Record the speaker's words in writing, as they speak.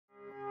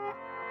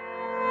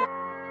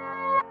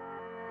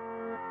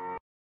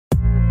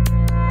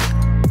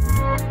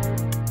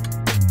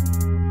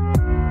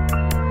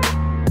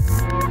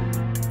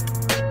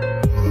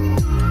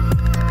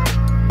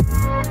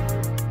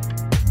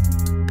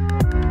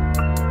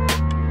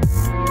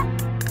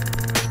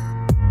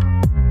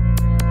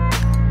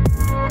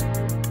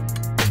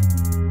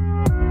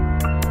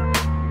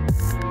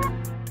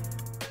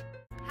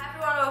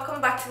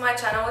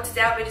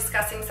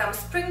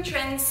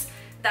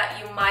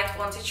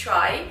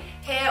try.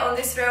 Here on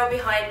this rail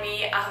behind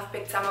me I have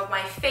picked some of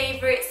my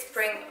favorite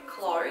spring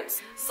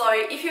clothes. So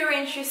if you're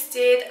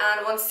interested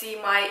and want to see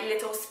my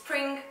little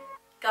spring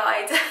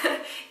guide,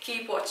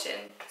 keep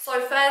watching. So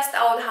first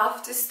I would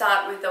have to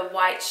start with the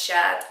white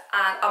shirt,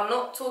 and I'm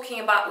not talking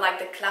about like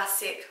the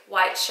classic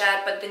white shirt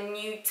but the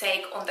new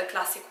take on the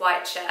classic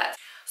white shirt.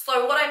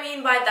 So what I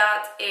mean by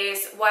that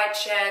is white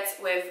shirts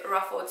with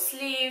ruffled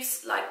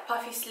sleeves, like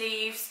puffy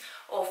sleeves,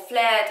 or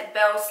flared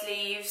bell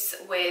sleeves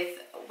with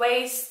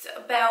waist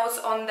bells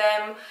on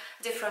them,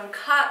 different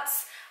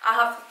cuts. I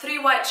have 3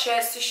 white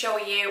shirts to show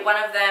you. One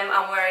of them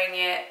I'm wearing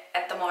it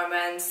at the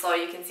moment, so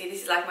you can see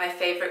this is like my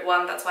favorite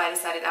one. That's why I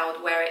decided I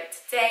would wear it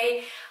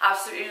today. I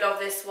absolutely love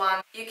this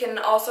one. You can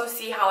also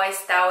see how I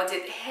styled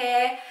it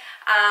here.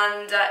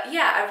 And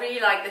yeah, I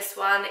really like this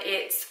one.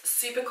 It's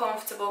super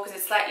comfortable because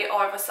it's slightly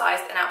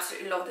oversized, and I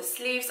absolutely love the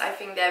sleeves. I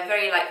think they're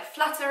very like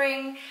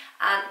flattering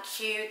and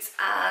cute,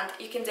 and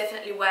you can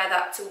definitely wear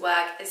that to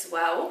work as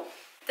well.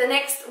 The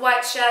next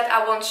white shirt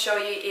I want to show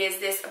you is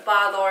this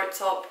Dior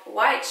top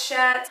white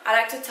shirt. I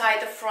like to tie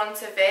the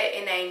front of it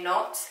in a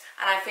knot,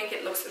 and I think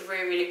it looks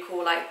really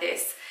cool like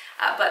this.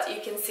 But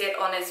you can see it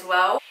on as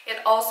well. It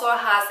also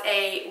has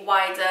a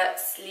wider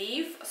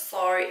sleeve,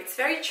 so it's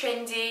very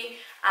trendy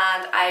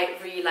and I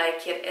really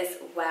like it as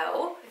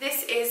well.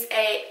 This is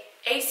a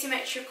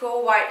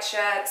asymmetrical white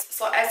shirt,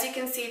 so as you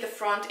can see the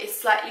front is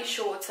slightly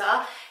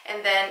shorter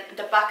and then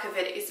the back of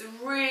it is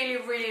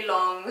really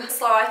long.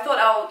 So I thought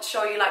I would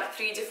show you like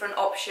 3 different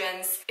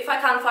options. If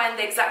I can't find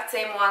the exact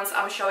same ones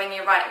I'm showing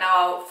you right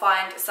now, I'll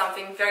find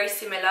something very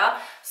similar,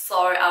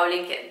 so I'll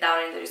link it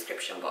down in the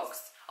description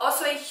box.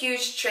 Also a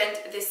huge trend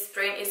this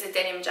spring is a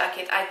denim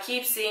jacket. I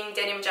keep seeing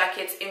denim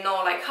jackets in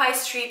all like high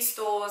street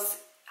stores,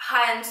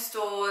 high-end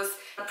stores,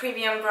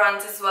 premium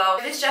brands as well.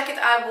 This jacket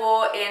I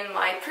wore in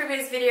my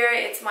previous video,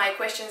 it's my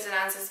questions and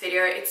answers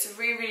video. It's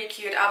really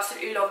cute. I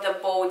absolutely love the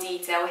bow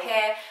detail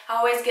here. I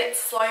always get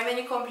so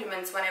many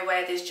compliments when I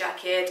wear this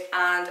jacket,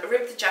 and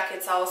ripped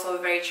jackets are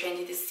also very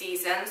trendy this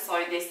season,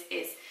 so this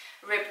is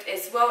ripped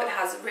as well. It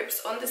has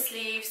rips on the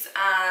sleeves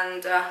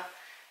and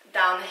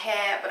down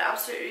here, but I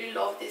absolutely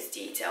love this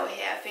detail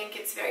here. I think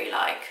it's very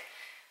like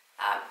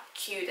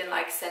cute and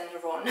like center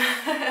on.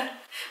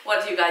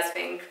 What do you guys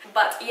think?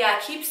 But yeah,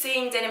 I keep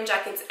seeing denim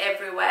jackets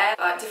everywhere,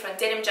 different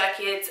denim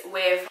jackets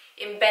with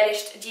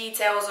embellished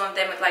details on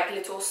them with like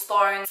little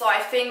stones. So I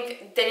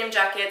think denim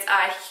jackets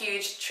are a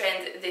huge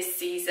trend this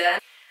season.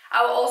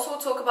 I will also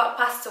talk about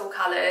pastel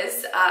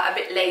colors a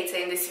bit later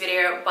in this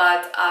video,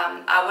 but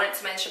I wanted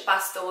to mention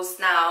pastels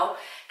now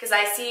because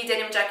I see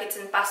denim jackets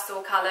in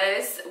pastel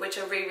colors which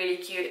are really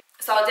cute.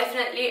 So I'll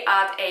definitely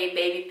add a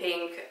baby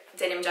pink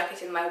denim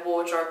jacket in my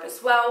wardrobe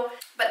as well.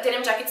 But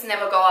denim jackets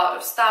never go out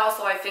of style,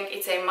 so I think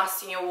it's a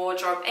must in your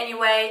wardrobe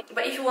anyway.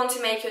 But if you want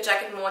to make your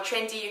jacket more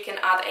trendy, you can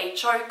add a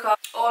choker,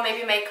 or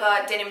maybe make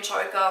a denim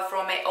choker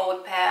from an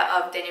old pair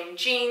of denim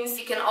jeans.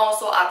 You can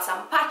also add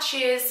some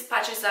patches.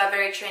 Patches are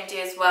very trendy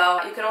as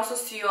well. You can also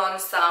sew on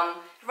some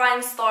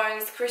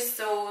rhinestones,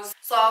 crystals.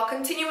 So I'll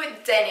continue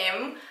with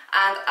denim,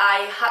 and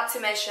I had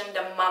to mention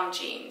the mum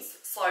jeans.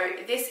 So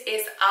this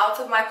is out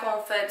of my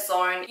comfort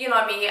zone. You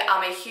know me,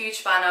 I'm a huge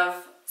fan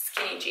of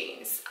skinny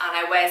jeans, and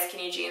I wear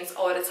skinny jeans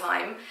all the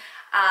time,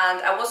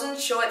 and I wasn't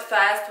sure at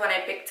first when I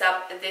picked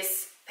up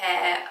this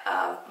pair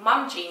of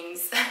mum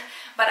jeans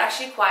but I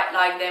actually quite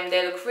like them.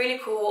 They look really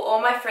cool.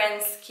 All my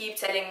friends keep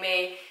telling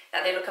me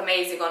that they look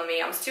amazing on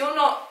me. I'm still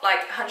not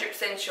like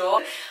 100%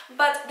 sure,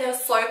 but they're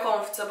so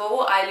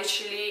comfortable. I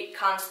literally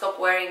can't stop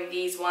wearing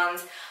these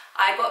ones.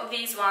 I got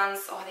these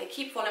ones, oh, they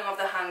keep falling off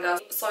the hanger.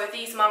 So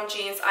these mum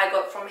jeans I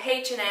got from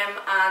H&M, and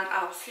I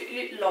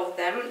absolutely love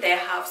them. They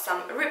have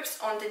some rips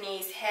on the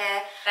knees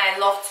here, and I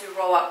love to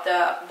roll up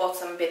the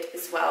bottom bit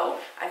as well.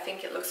 I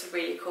think it looks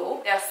really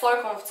cool. They are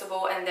so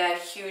comfortable, and they're a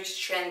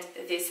huge trend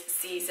this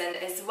season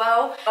as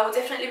well. I will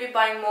definitely be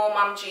buying more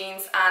mum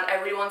jeans, and I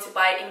really want to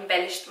buy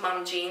embellished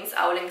mum jeans.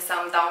 I will link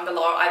some down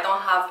below. I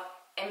don't have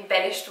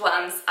embellished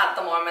ones at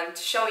the moment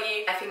to show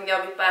you. I think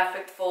they'll be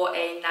perfect for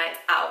a night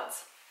out.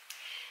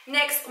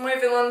 Next,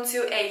 moving on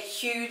to a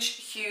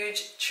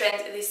huge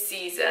trend this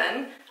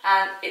season,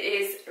 and it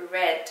is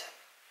red.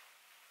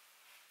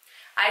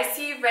 I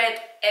see red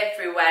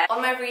everywhere.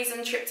 On my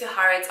recent trip to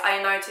Harrods,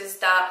 I noticed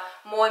that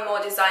more and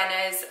more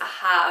designers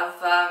have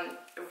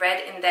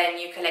red in their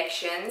new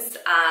collections,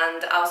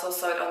 and I also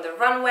saw it on the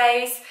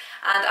runways.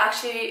 And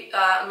actually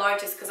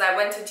noticed, because I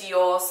went to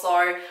Dior, so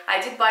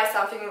I did buy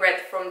something red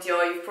from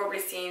Dior. You've probably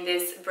seen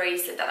this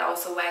bracelet that I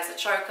also wear as a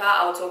choker.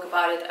 I'll talk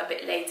about it a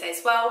bit later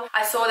as well.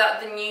 I saw that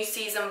the new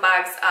season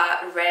bags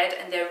are red,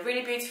 and they're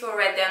really beautiful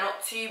red. They're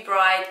not too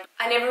bright.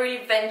 I never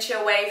really venture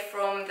away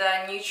from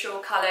the neutral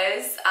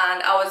colors,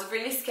 and I was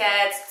really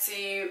scared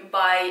to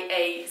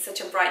buy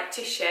such a bright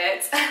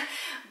t-shirt.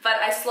 But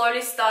I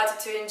slowly started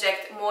to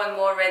inject more and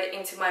more red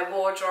into my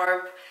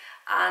wardrobe,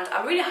 and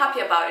I'm really happy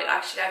about it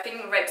actually. I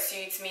think red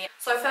suits me.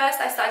 So first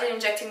I started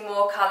injecting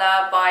more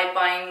colour by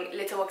buying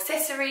little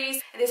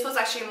accessories, and this was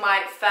actually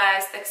my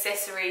first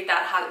accessory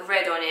that had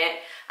red on it,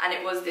 and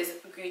it was this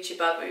Gucci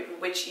belt,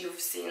 which you've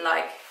seen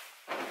like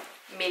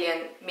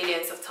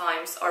millions of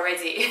times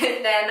already.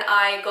 Then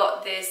I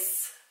got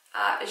this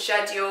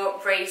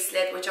Dior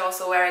bracelet, which I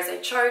also wear as a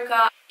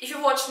choker. If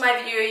you watched my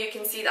video, you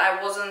can see that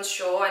I wasn't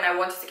sure and I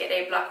wanted to get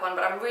a black one,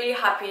 but I'm really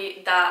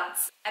happy that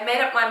I made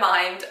up my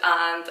mind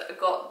and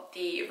got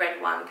the red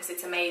one because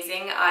it's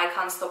amazing. I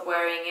can't stop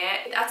wearing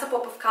it. It adds a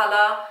pop of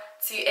colour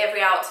to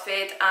every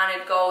outfit and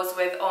it goes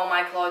with all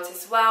my clothes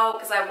as well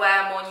because I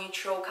wear more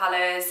neutral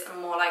colours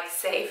and more like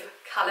safe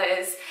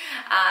colours,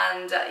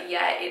 and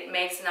yeah, it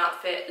makes an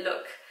outfit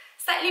look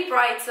slightly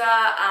brighter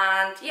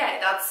and yeah,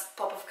 that's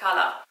pop of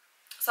colour.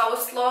 So I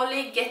was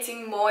slowly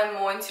getting more and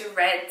more into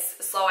reds,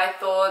 so I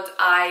thought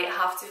I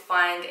have to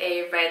find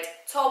a red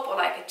top or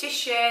like a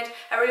t-shirt.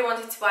 I really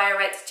wanted to buy a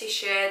red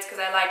t-shirt because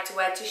I like to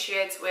wear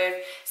t-shirts with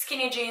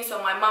skinny jeans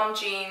or my mum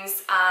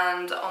jeans,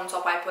 and on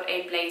top I put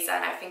a blazer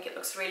and I think it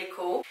looks really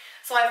cool.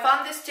 So I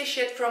found this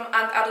t-shirt from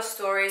And Other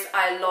Stories.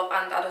 I love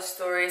And Other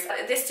Stories.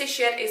 This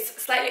t-shirt is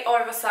slightly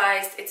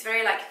oversized. It's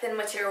very like thin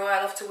material.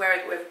 I love to wear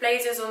it with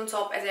blazers on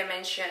top, as I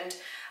mentioned,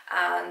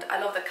 and I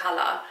love the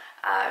colour.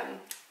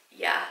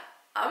 Yeah.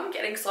 I'm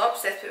getting so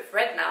obsessed with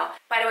red now.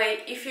 By the way,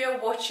 if you're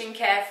watching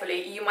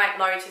carefully, you might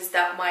notice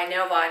that my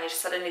nail varnish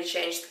suddenly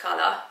changed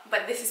colour.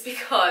 But this is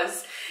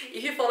because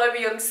if you follow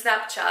me on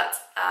Snapchat,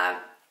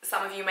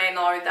 some of you may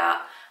know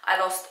that I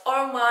lost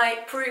all my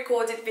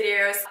pre-recorded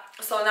videos.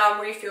 So now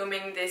I'm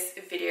refilming this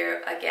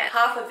video again.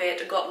 Half of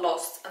it got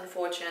lost,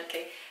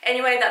 unfortunately.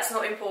 Anyway, that's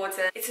not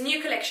important. It's a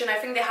new collection. I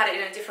think they had it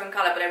in a different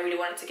colour, but I really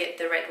wanted to get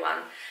the red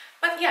one.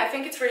 But yeah, I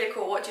think it's really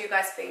cool. What do you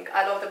guys think?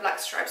 I love the black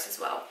stripes as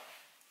well.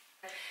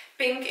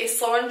 Pink is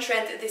so on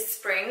trend this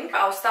spring.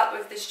 I'll start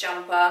with this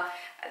jumper.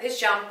 This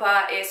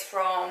jumper is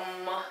from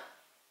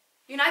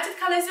United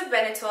Colors of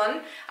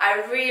Benetton.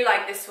 I really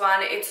like this one.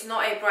 It's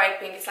not a bright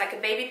pink, it's like a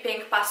baby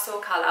pink pastel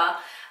color,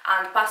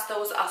 and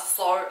pastels are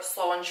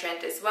so on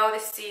trend as well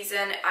this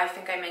season. I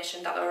think I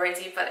mentioned that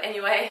already, but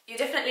anyway, you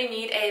definitely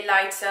need a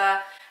lighter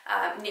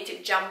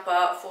knitted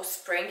jumper for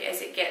spring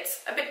as it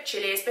gets a bit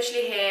chilly,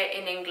 especially here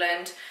in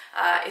England.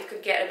 It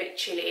could get a bit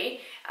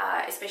chilly,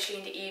 especially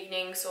in the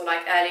evenings or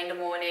like early in the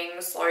morning.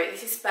 So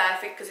this is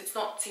perfect because it's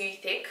not too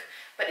thick,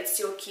 but it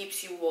still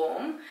keeps you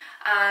warm.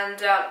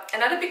 And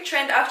another big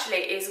trend actually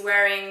is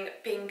wearing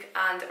pink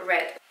and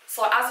red.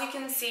 So as you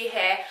can see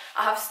here,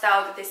 I have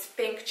styled this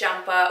pink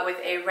jumper with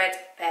a red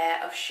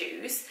pair of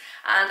shoes,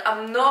 and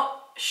I'm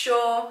not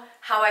sure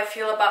how I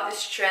feel about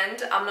this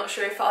trend. I'm not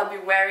sure if I'll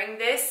be wearing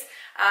this.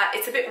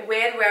 It's a bit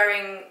weird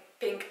wearing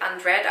pink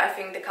and red. I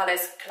think the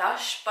colours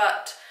clash,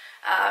 but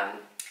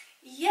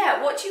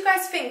yeah, what do you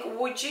guys think?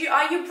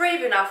 Are you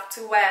brave enough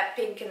to wear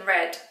pink and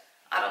red?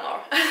 I don't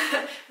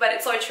know. But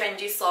it's so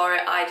trendy, so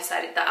I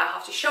decided that I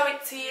have to show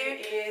it to you.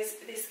 It is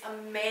this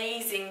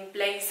amazing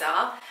blazer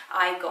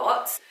I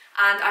got,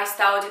 and I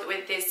styled it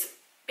with this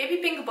baby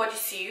pink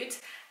bodysuit.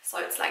 So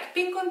it's like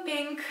pink on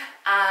pink,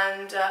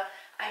 and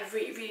I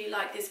really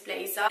like this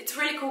blazer. It's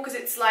really cool because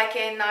it's like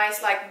a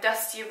nice like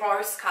dusty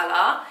rose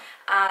color,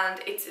 and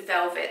it's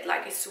velvet,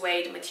 like a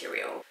suede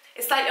material.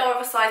 It's slightly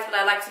oversized, but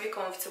I like to be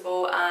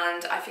comfortable,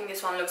 and I think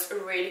this one looks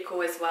really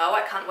cool as well.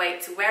 I can't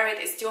wait to wear it.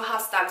 It still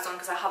has tags on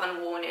because I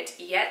haven't worn it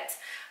yet.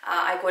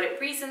 I got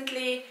it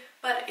recently,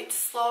 but it's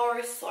so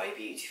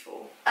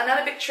beautiful.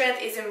 Another big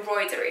trend is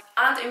embroidery,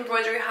 and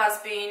embroidery has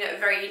been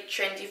very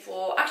trendy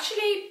for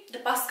actually the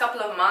past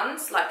couple of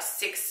months, like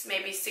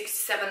maybe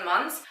 6-7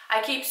 months.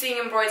 I keep seeing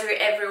embroidery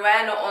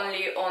everywhere, not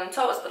only on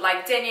tops, but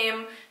like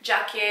denim,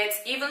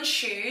 jackets, even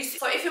shoes.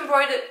 So if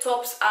embroidered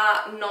tops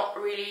are not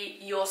really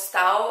your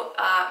style,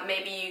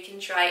 maybe you can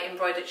try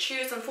embroidered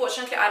shoes.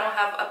 Unfortunately, I don't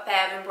have a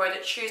pair of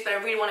embroidered shoes, but I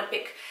really want to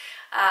pick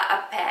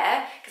a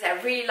pair because I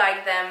really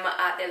like them.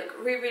 They look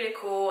really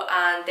cool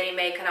and they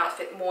make an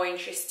outfit more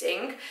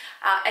interesting.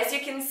 As you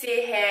can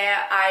see here,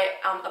 I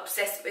am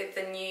obsessed with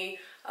the new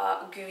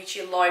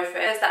Gucci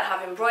loafers that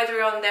have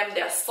embroidery on them.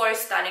 They are so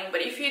stunning,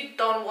 but if you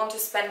don't want to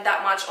spend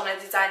that much on a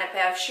designer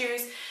pair of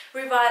shoes,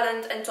 River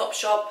Island and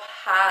Topshop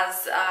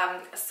has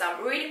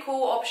some really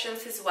cool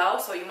options as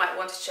well, so you might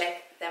want to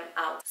check them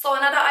out. So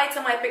another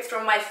item I picked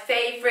from my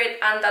favorite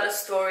And Other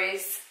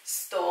Stories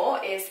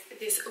store is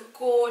this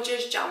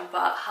gorgeous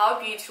jumper.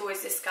 How beautiful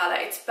is this color?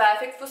 It's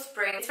perfect for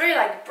spring. It's very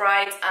like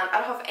bright, and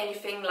I don't have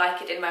anything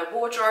like it in my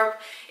wardrobe.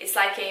 It's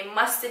like a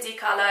mustardy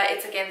color.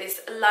 It's again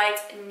this light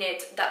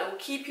knit that will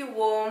keep you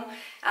warm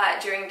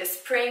during the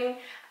spring,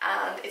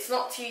 and it's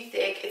not too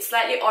thick. It's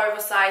slightly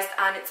oversized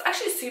and it's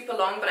actually super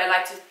long, but I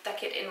like to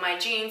tuck it in my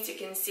jeans. You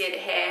can see it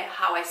here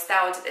how I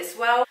styled it as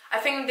well. I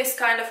think this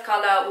kind of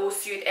color will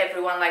suit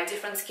everyone, like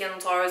different skin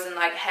tones and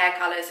like hair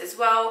colors as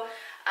well,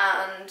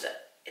 and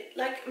it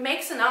like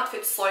makes an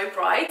outfit so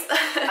bright.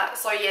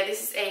 So yeah,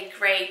 this is a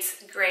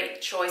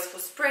great choice for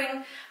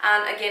spring,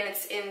 and again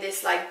it's in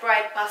this like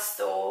bright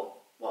pastel.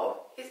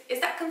 Well, is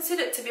that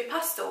considered to be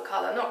pastel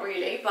color? Not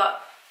really,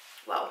 but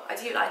well, I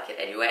do like it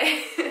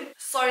anyway.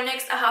 So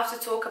next I have to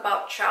talk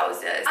about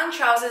trousers. And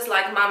trousers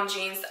like mum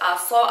jeans are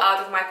so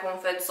out of my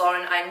comfort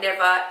zone. I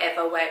never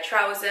ever wear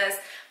trousers,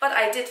 but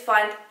I did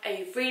find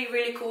a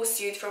really cool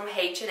suit from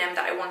H&M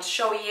that I want to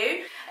show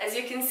you. As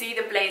you can see,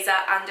 the blazer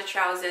and the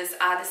trousers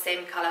are the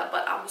same color,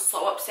 but I'm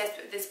so obsessed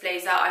with this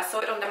blazer. I saw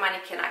it on the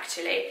mannequin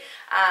actually,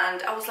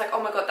 and I was like,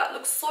 oh my god, that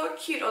looks so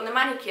cute on the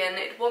mannequin.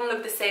 It won't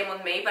look the same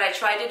on me, but I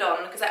tried it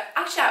on because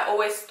I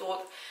always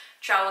thought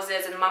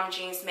trousers and mum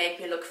jeans make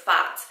me look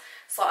fat,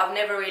 so I've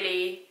never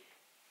really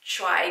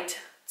tried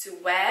to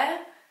wear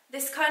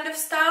this kind of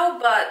style,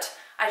 but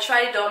I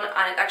tried it on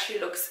and it actually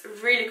looks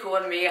really cool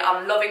on me.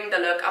 I'm loving the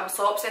look. I'm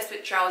so obsessed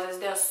with trousers.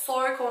 They're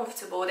so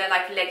comfortable. They're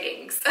like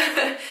leggings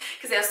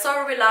because they're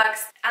so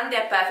relaxed and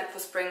they're perfect for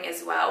spring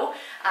as well.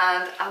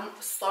 And I'm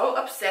so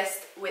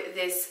obsessed with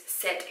this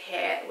set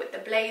here with the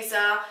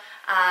blazer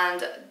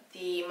and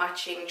the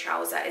matching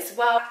trouser as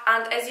well.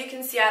 And as you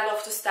can see, I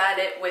love to style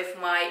it with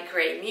my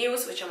grey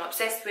mules, which I'm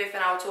obsessed with,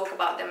 and I'll talk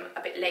about them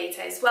a bit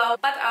later as well.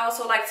 But I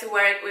also like to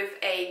wear it with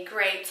a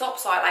grey top,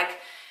 so I like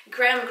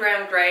grey and grey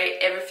and grey,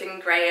 everything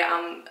grey.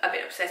 I'm a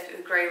bit obsessed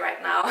with grey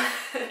right now.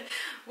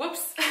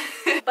 Whoops.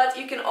 But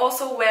you can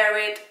also wear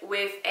it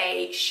with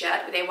a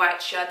shirt, with a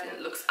white shirt, and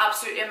it looks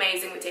absolutely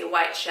amazing with a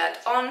white shirt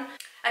on.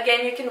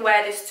 Again, you can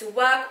wear this to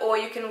work, or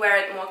you can wear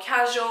it more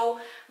casual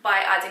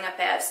by adding a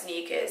pair of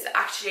sneakers.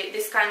 Actually,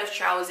 this kind of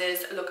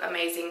trousers look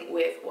amazing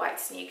with white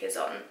sneakers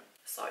on,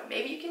 so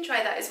maybe you can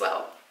try that as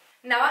well.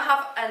 Now I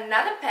have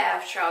another pair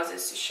of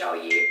trousers to show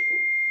you.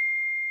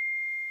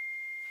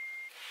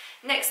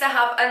 Next I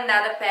have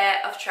another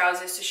pair of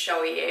trousers to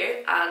show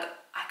you, and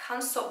I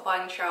can't stop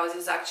buying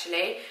trousers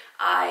actually.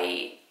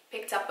 I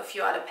picked up a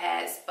few other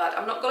pairs, but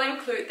I'm not going to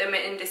include them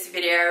in this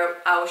video.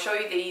 I'll show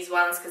you these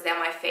ones because they're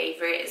my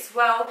favorite as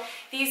well.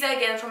 These are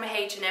again from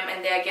H&M,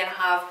 and they again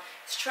have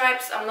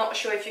stripes. I'm not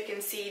sure if you can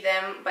see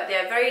them, but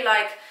they're very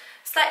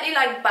slightly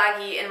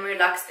baggy and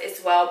relaxed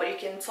as well, but you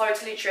can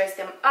totally dress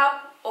them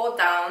up or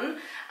down.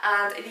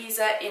 And these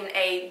are in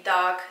a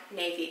dark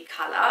navy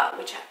color,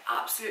 which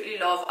I absolutely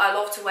love. I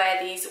love to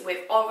wear these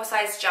with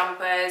oversized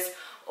jumpers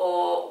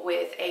or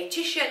with a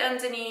t-shirt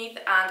underneath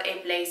and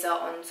a blazer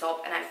on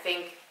top, and I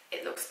think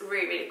it looks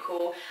really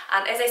cool.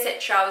 And as I said,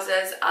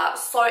 trousers are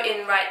so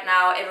in right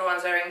now.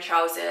 Everyone's wearing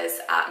trousers.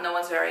 No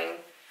one's wearing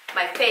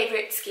my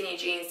favorite skinny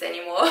jeans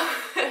anymore.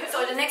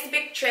 So the next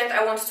big trend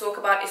I want to talk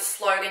about is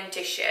slogan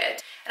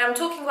t-shirt. And I'm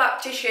talking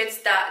about t-shirts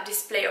that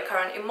display your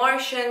current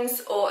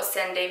emotions or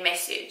send a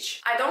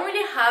message. I don't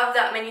really have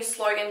that many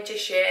slogan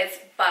t-shirts,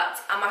 but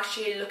I'm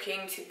actually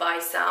looking to buy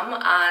some,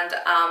 and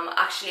I'm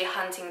actually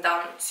hunting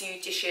down 2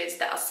 t-shirts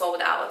that are sold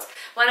out.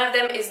 One of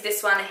them is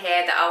this one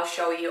here that I'll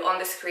show you on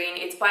the screen.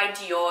 It's by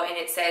Dior and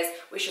it says,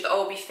 "We should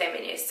all be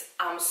feminists."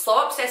 I'm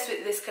so obsessed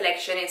with this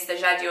collection. It's the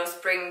Dior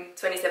Spring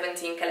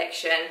 2017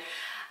 collection.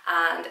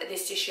 And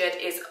this t-shirt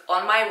is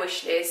on my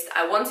wish list.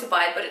 I want to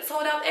buy it, but it's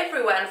sold out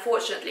everywhere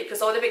unfortunately,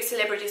 because all the big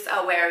celebrities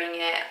are wearing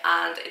it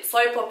and it's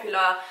so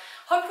popular.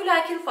 Hopefully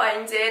I can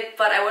find it,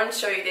 but I want to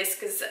show you this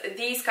because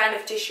these kind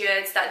of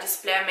t-shirts that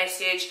display a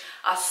message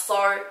are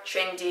so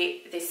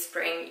trendy this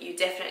spring. You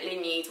definitely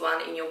need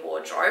one in your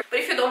wardrobe. But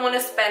if you don't want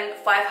to spend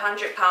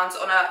 £500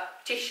 on a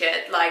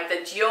t-shirt like the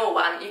Dior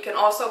one, you can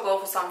also go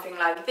for something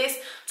like this.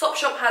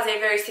 Topshop has a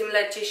very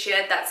similar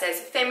t-shirt that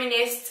says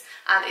feminist,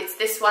 and it's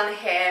this one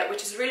here,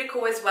 which is really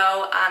cool as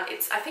well, and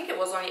I think it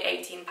was only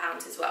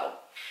 £18 as well.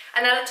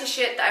 Another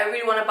t-shirt that I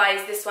really want to buy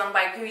is this one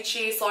by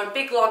Gucci. So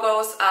big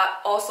logos are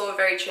also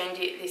very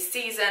trendy this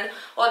season.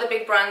 All the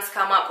big brands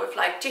come up with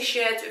like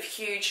t-shirts with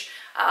huge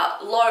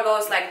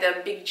logos like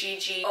the big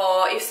GG,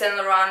 or if Saint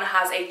Laurent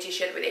has a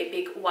t-shirt with a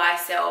big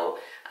YSL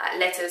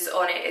letters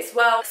on it as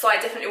well. So I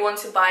definitely want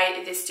to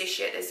buy this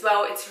t-shirt as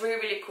well. It's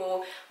really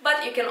cool,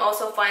 but you can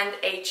also find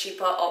a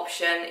cheaper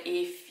option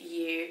if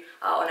you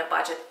are on a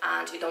budget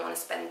and you don't want to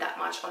spend that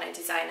much on a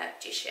designer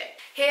t-shirt.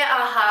 Here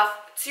I have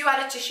 2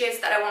 other t-shirts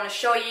that I want to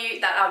show you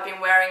that I've been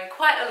wearing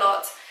quite a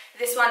lot.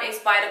 This one is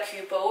by the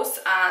Kooples,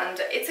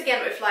 and it's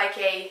again with like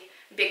a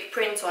big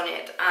print on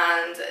it,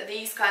 and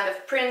these kind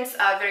of prints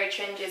are very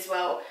trendy as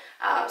well.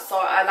 So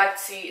I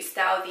like to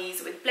style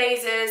these with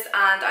blazers,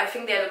 and I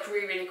think they look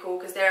really cool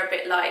because they're a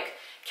bit like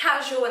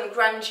casual and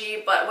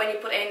grungy, but when you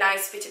put a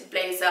nice fitted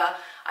blazer,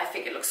 I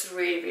think it looks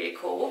really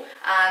cool.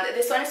 And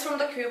this one is from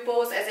the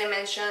Kooples, as I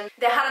mentioned.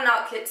 They had an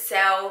outlet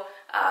sale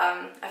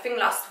I think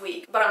last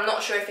week, but I'm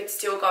not sure if it's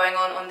still going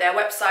on their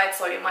website,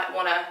 so you might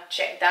want to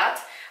check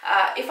that.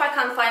 If I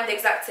can't find the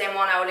exact same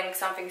one, I will link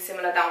something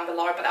similar down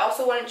below, but I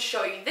also wanted to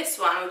show you this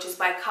one, which is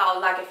by Karl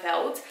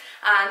Lagerfeld,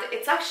 and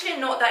it's actually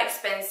not that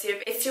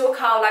expensive. It's still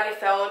Karl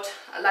Lagerfeld,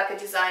 like a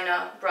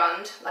designer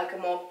brand, like a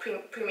more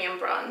premium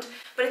brand,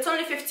 but it's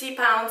only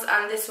 £50,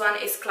 and this one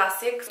is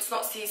classic. It's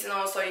not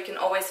seasonal, so you can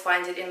always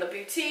find it in the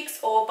boutiques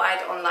or buy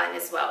it online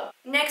as well.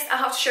 Next, I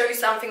have to show you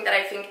something that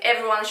I think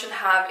everyone should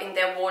have in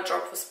their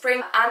wardrobe for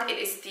spring, and it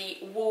is the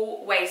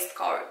wool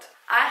waistcoat.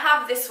 I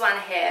have this one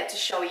here to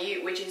show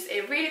you, which is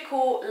a really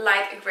cool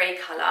light grey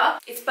color.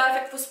 It's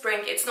perfect for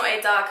spring. It's not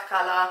a dark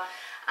color,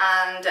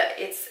 and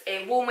it's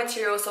a wool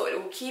material, so it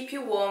will keep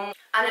you warm.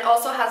 And it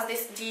also has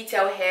this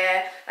detail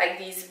here, like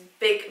these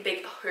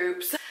big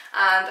hoops,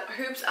 and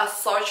hoops are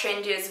so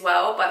trendy as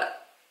well,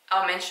 but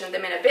I'll mention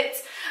them in a bit.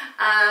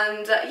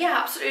 And yeah,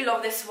 absolutely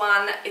love this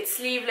one. It's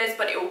sleeveless,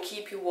 but it will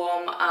keep you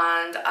warm,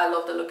 and I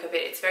love the look of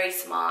it. It's very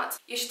smart.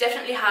 You should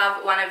definitely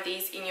have one of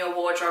these in your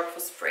wardrobe for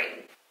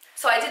spring.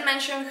 So I did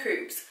mention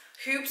hoops.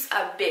 Hoops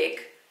are big.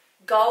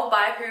 Go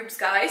buy hoops,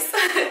 guys.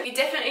 You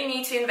definitely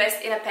need to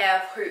invest in a pair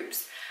of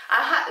hoops.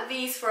 I had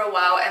these for a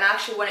while and I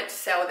actually wanted to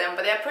sell them,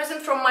 but they're a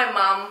present from my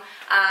mum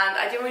and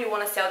I didn't really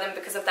want to sell them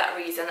because of that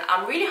reason.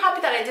 I'm really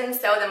happy that I didn't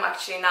sell them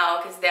actually now,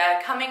 because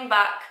they're coming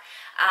back,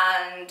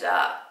 and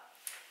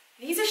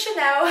these are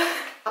Chanel.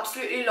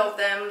 Absolutely love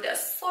them. They're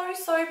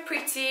so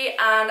pretty,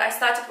 and I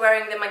started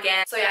wearing them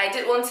again. So yeah, I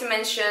did want to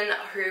mention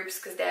hoops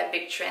because they're a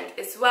big trend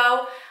as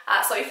well.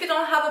 So if you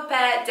don't have a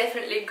pair,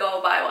 definitely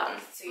go buy one.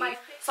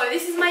 So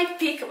this is my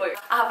peekaboo.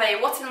 I have a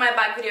what's in my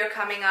bag video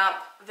coming up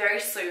very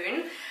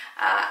soon,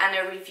 and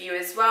a review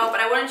as well,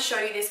 but I wanted to show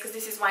you this because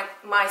this is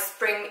my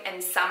spring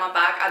and summer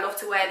bag. I love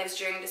to wear this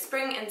during the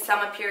spring and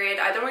summer period.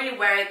 I don't really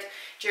wear it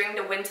during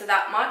the winter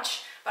that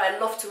much, but I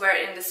love to wear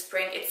it in the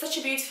spring. It's such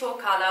a beautiful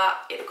color.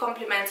 It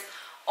complements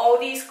all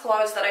these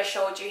clothes that I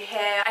showed you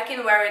here. I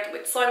can wear it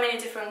with so many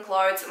different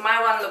clothes.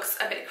 My one looks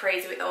a bit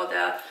crazy with all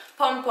the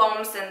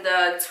pom-poms and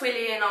the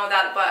twilly and all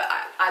that, but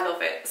I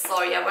love it.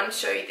 So yeah, I want to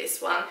show you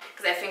this one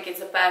because I think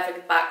it's a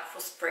perfect bag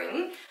for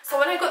spring. So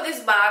when I got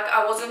this bag,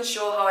 I wasn't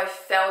sure how I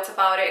felt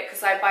about it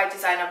because I buy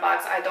designer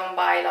bags. I don't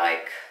buy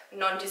like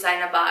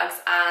non-designer bags,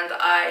 and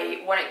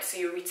I wanted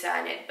to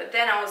return it. But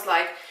then I was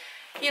like,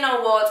 you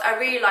know what, I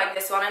really like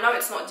this one. I know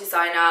it's not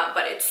designer,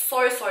 but it's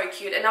so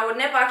cute, and I would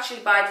never actually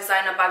buy a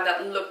designer bag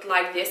that looked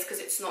like this because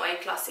it's not a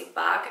classic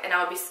bag, and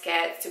I would be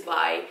scared to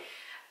buy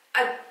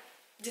a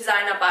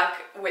designer bag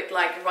with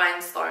like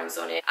rhinestones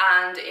on it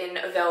and in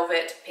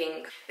velvet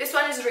pink. This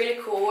one is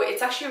really cool.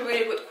 It's actually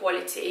really good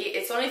quality.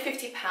 It's only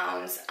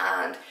 £50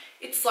 and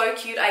it's so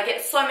cute. I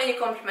get so many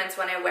compliments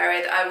when I wear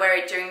it. I wear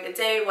it during the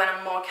day when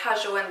I'm more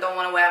casual and don't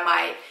want to wear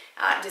my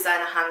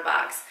designer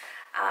handbags.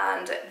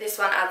 And this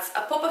one adds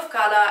a pop of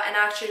colour, and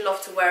I actually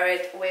love to wear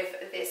it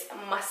with this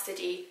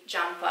mustardy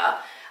jumper.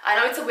 I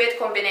know it's a weird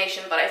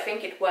combination, but I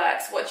think it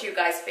works. What do you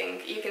guys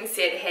think? You can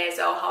see it here as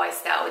well, how I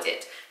styled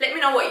it. Let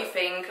me know what you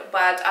think,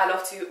 but I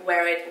love to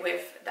wear it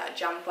with that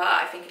jumper.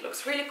 I think it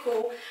looks really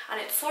cool, and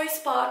it's so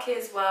sparkly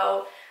as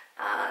well.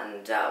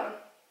 And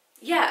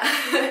yeah,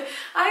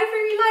 I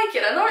really like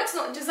it. I know it's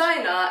not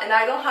designer, and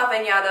I don't have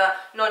any other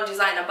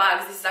non-designer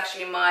bags. This is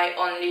actually my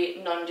only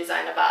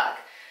non-designer bag,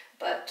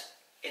 but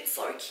it's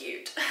so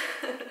cute.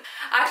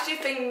 I actually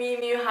think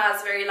Miu Miu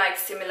has very like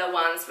similar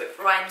ones with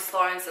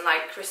rhinestones and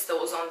like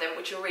crystals on them,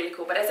 which are really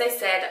cool. But as I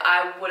said,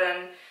 I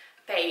wouldn't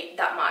pay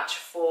that much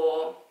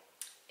for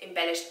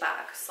embellished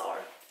bag, so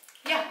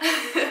yeah.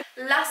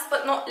 Last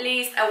but not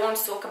least, I want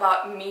to talk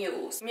about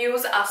mules.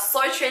 Mules are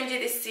so trendy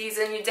this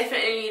season. You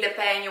definitely need a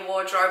pair in your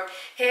wardrobe.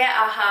 Here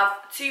I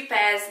have two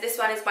pairs. This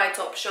one is by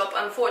Topshop.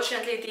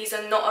 Unfortunately, these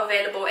are not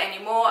available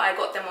anymore. I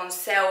got them on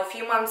sale a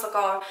few months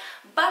ago,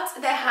 but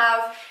they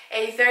have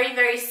a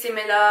very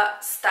similar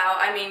style.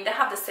 I mean, they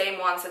have the same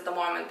ones at the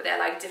moment, but they're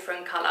like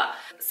different color.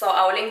 So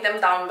I'll link them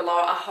down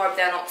below. I hope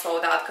they're not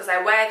sold out because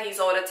I wear these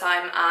all the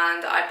time,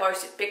 and I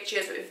posted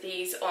pictures with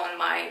these on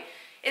my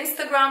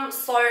Instagram.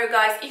 So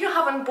guys, if you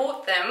haven't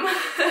bought them,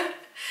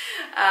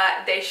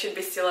 they should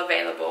be still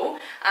available.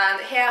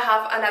 And here I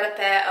have another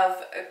pair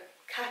of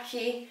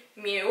khaki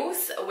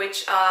mules,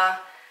 which are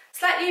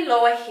slightly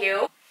lower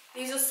heel.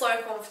 These are so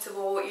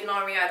comfortable. You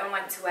know me, I don't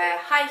like to wear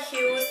high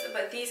heels,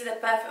 but these are the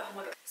perfect. Oh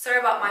my god, sorry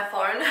about my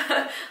phone.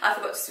 I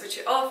forgot to switch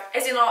it off.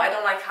 As you know, I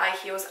don't like high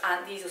heels,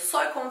 and these are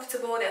so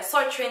comfortable. They're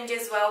so trendy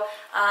as well,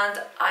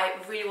 and I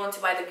really want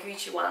to buy the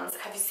Gucci ones.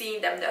 Have you seen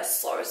them? They're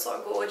so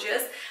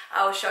gorgeous.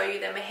 I'll show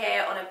you them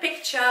here on a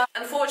picture.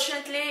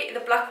 Unfortunately, the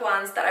black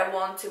ones that I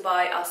want to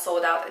buy are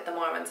sold out at the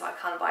moment, so I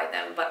can't buy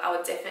them, but I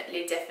would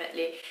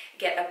definitely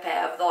get a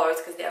pair of those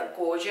because they are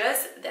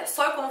gorgeous. They're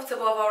so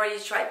comfortable. I've already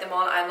tried them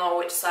on. I know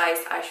which size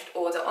I should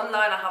order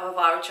online. I have a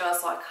voucher,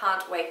 so I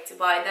can't wait to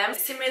buy them.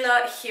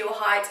 Similar heel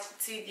height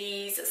to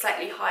these,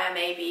 slightly higher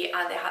maybe,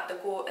 and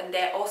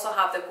they also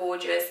have the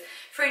gorgeous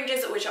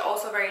fringes, which are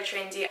also very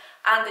trendy,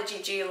 and the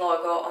GG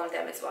logo on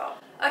them as well.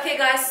 Okay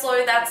guys,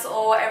 so that's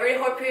all. I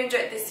really hope you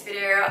enjoyed this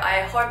video.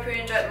 I hope you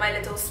enjoyed my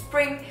little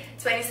spring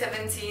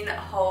 2017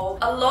 haul.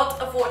 A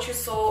lot of what you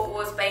saw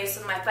was based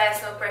on my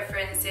personal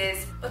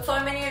preferences, but so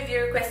many of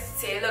you requested to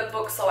see a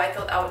lookbook, so I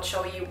thought I would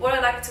show you what I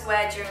like to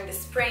wear during the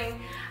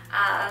spring.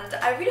 And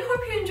I really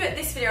hope you enjoyed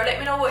this video. Let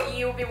me know what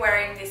you'll be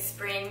wearing this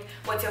spring,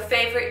 what's your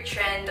favorite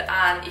trend,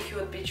 and if you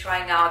would be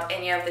trying out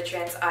any of the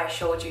trends I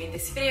showed you in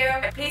this video.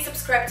 Please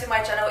subscribe to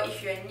my channel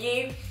if you're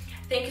new.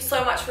 Thank you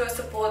so much for your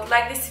support.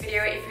 Like this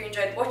video if you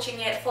enjoyed watching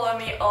it. Follow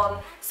me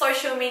on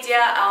social media.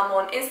 I'm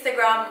on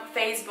Instagram,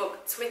 Facebook,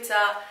 Twitter,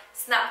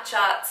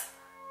 Snapchat.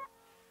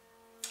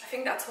 I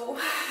think that's all.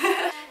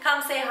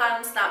 Come say hi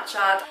on Snapchat.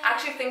 I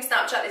actually think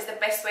Snapchat is the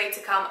best way to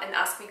come and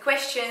ask me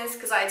questions,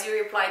 because I do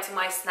reply to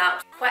my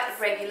snaps quite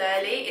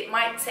regularly. It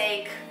might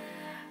take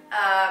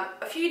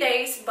a few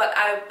days, but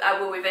I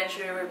will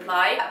eventually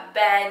reply.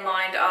 Bear in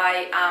mind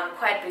I am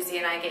quite busy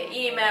and I get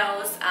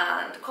emails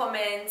and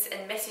comments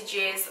and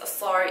messages,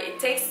 so it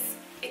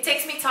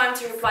takes me time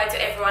to reply to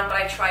everyone, but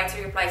I try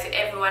to reply to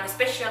everyone,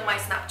 especially on my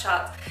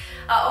Snapchat.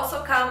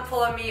 Also come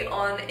follow me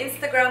on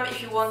Instagram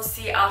if you want to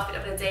see outfit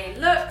of the day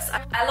looks.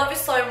 I love you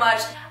so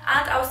much,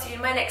 and I'll see you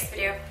in my next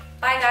video.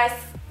 Bye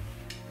guys!